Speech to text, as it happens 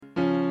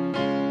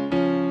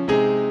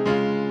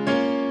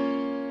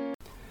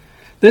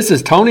This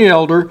is Tony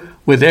Elder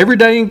with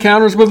Everyday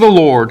Encounters with the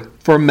Lord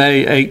for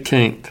May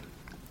 18th.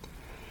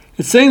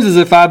 It seems as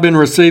if I've been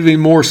receiving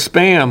more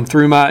spam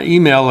through my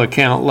email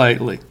account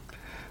lately.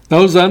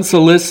 Those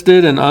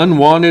unsolicited and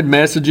unwanted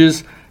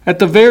messages at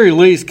the very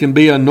least can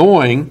be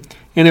annoying,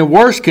 and at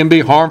worst can be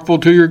harmful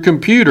to your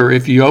computer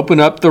if you open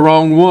up the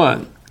wrong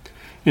one.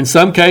 In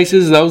some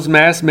cases, those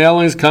mass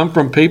mailings come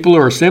from people who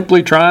are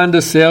simply trying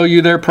to sell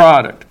you their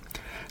product.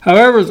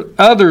 However,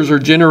 others are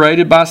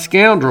generated by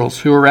scoundrels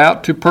who are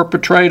out to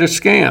perpetrate a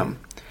scam.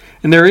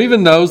 And there are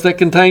even those that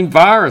contain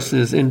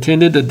viruses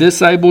intended to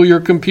disable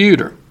your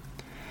computer.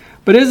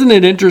 But isn't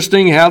it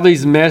interesting how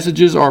these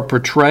messages are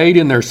portrayed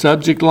in their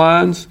subject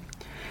lines?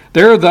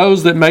 There are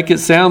those that make it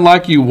sound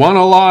like you won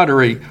a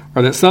lottery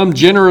or that some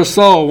generous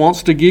soul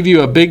wants to give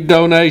you a big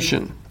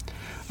donation.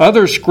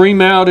 Others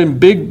scream out in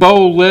big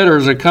bold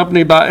letters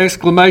accompanied by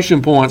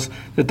exclamation points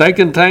that they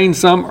contain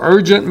some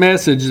urgent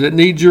message that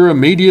needs your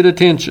immediate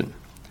attention.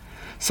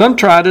 Some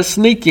try to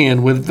sneak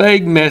in with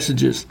vague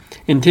messages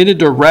intended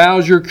to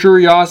rouse your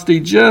curiosity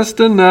just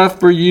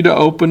enough for you to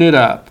open it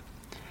up.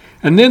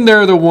 And then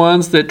there are the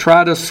ones that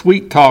try to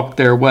sweet talk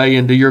their way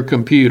into your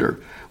computer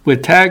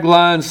with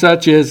taglines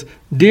such as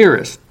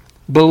 "Dearest,"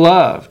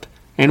 "Beloved,"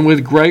 and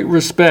 "With great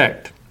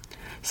respect."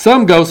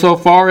 Some go so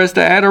far as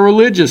to add a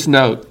religious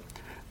note,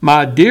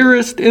 "My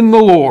dearest in the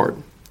Lord."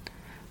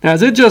 Now,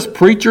 is it just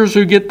preachers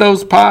who get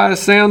those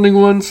pious-sounding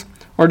ones,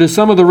 or do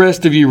some of the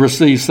rest of you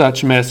receive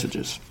such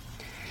messages?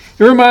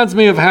 It reminds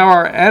me of how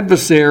our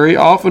adversary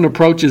often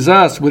approaches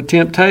us with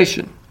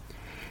temptation.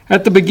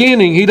 At the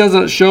beginning, he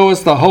doesn't show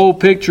us the whole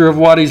picture of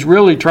what he's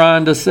really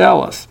trying to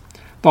sell us,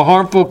 the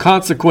harmful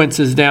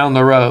consequences down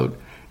the road,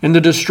 and the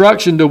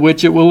destruction to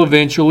which it will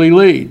eventually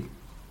lead.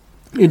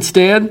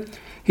 Instead,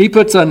 he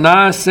puts a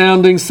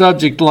nice-sounding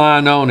subject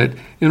line on it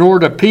in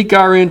order to pique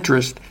our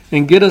interest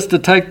and get us to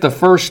take the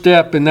first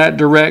step in that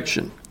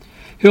direction.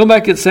 He'll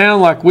make it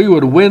sound like we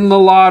would win the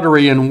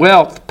lottery in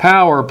wealth,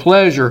 power,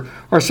 pleasure,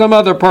 or some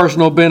other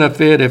personal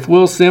benefit if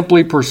we'll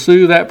simply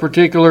pursue that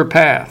particular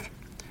path.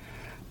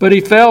 But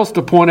he fails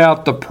to point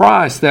out the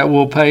price that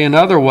we'll pay in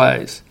other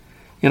ways,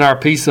 in our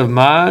peace of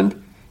mind,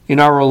 in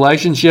our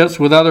relationships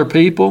with other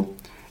people,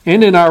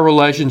 and in our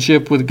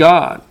relationship with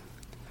God.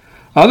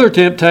 Other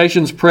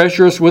temptations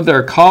pressure us with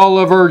their call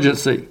of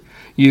urgency.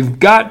 You've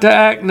got to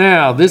act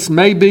now. This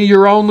may be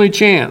your only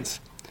chance.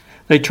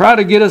 They try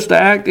to get us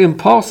to act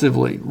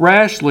impulsively,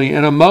 rashly,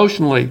 and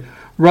emotionally,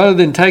 rather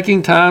than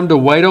taking time to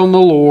wait on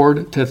the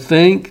Lord, to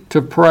think,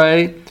 to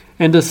pray,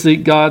 and to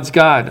seek God's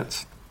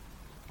guidance.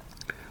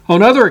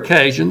 On other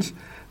occasions,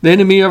 the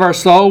enemy of our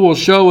soul will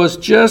show us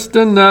just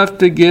enough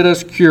to get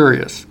us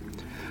curious.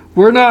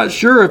 We're not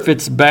sure if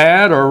it's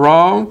bad or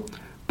wrong,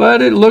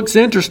 but it looks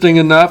interesting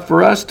enough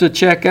for us to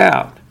check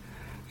out.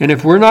 And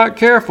if we're not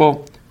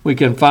careful, we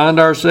can find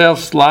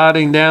ourselves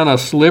sliding down a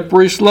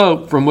slippery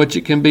slope from which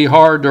it can be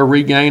hard to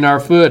regain our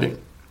footing.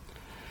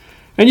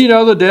 And you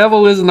know, the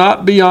devil is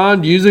not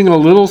beyond using a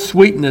little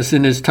sweetness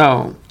in his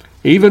tone,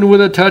 even with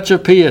a touch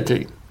of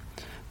piety.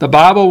 The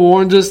Bible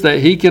warns us that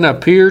he can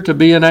appear to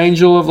be an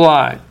angel of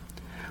light.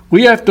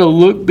 We have to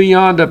look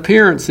beyond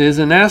appearances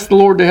and ask the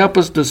Lord to help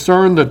us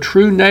discern the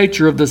true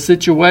nature of the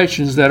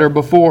situations that are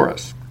before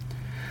us.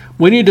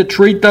 We need to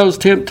treat those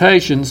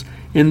temptations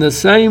in the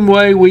same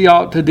way we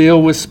ought to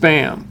deal with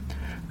spam.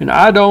 And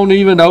I don't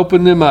even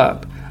open them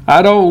up.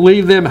 I don't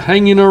leave them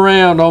hanging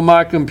around on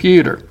my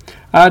computer.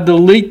 I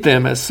delete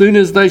them as soon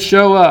as they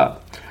show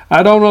up.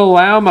 I don't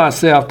allow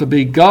myself to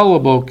be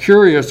gullible,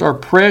 curious, or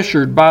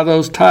pressured by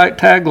those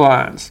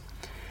taglines.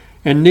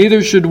 And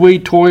neither should we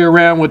toy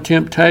around with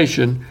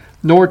temptation,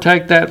 nor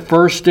take that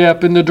first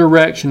step in the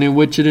direction in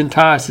which it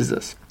entices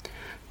us.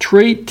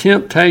 Treat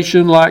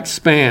temptation like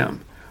spam.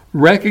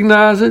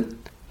 Recognize it,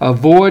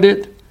 avoid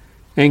it,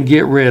 and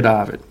get rid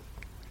of it.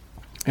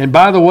 And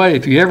by the way,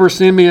 if you ever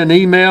send me an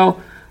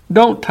email,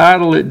 don't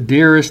title it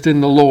 "Dearest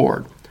in the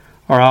Lord,"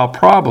 or I'll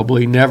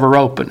probably never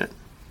open it.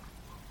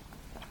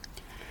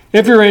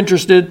 If you're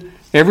interested,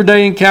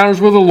 Everyday Encounters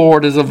with the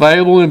Lord is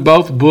available in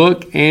both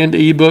book and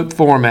ebook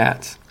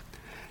formats.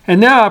 And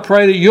now I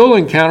pray that you'll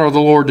encounter the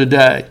Lord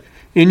today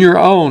in your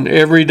own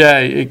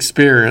everyday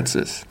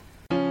experiences.